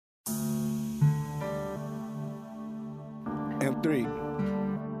103.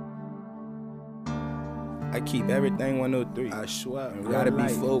 I keep everything 103. I swear. Gotta be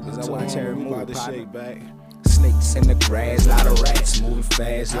focused. I watch every move to shake back. Snakes in the grass, lot of rats moving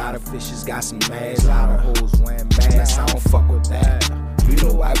fast, lot of fishes got some mass, lot of hoes wearing masks. I don't fuck with that. You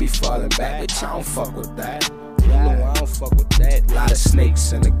know I be falling back, bitch. I don't fuck with that. You know I don't fuck with that. Lot of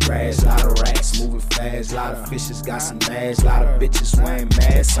snakes in the grass, lot of rats moving fast, lot of fishes got some mass, lot of bitches wearing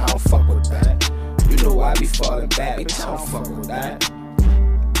masks. I don't fuck with that. You know I be falling back, bitch. I don't fuck with that.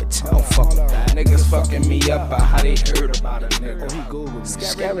 I don't fuck with that. Niggas fucking me up about how they heard about a nigga.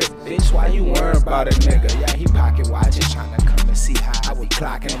 Scary bitch, why you worried about a nigga? Yeah, he pocket watching, trying to come and see how I be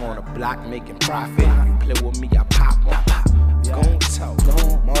clocking. I'm on the block making profit. You play with me, I pop. Gon'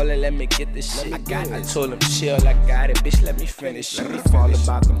 talk, Marley, let me get this shit. I told him chill, I got it, bitch, let me finish. Let me fall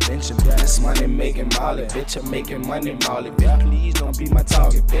about them benching. This money making Marley, bitch, I'm making money, Marley, bitch. Please don't be my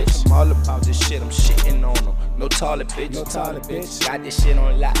target, bitch. I'm all about this shit, I'm shitting on them. No toilet, bitch. No toilet, bitch. Got this shit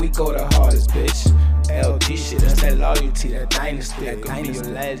on lock. We go the hardest, bitch. LG shit, that's that loyalty, that dynasty. That could be your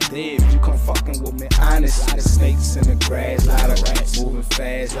last day if you come fucking with me, honest. Lot of snakes in the grass, lot of rats moving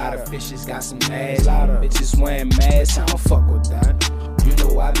fast, lot of fishes got some ass, lot of bitches wearing masks. I don't fuck with that. You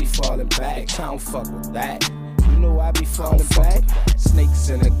know I be falling back. I don't fuck with that. You know I be falling back. Snakes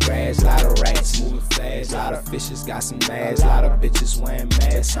in the grass, lot of rats moving fast, lot of fishes got some ass, lot of bitches wearing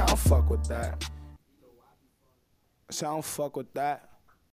masks. I don't fuck with that. I don't fuck with that.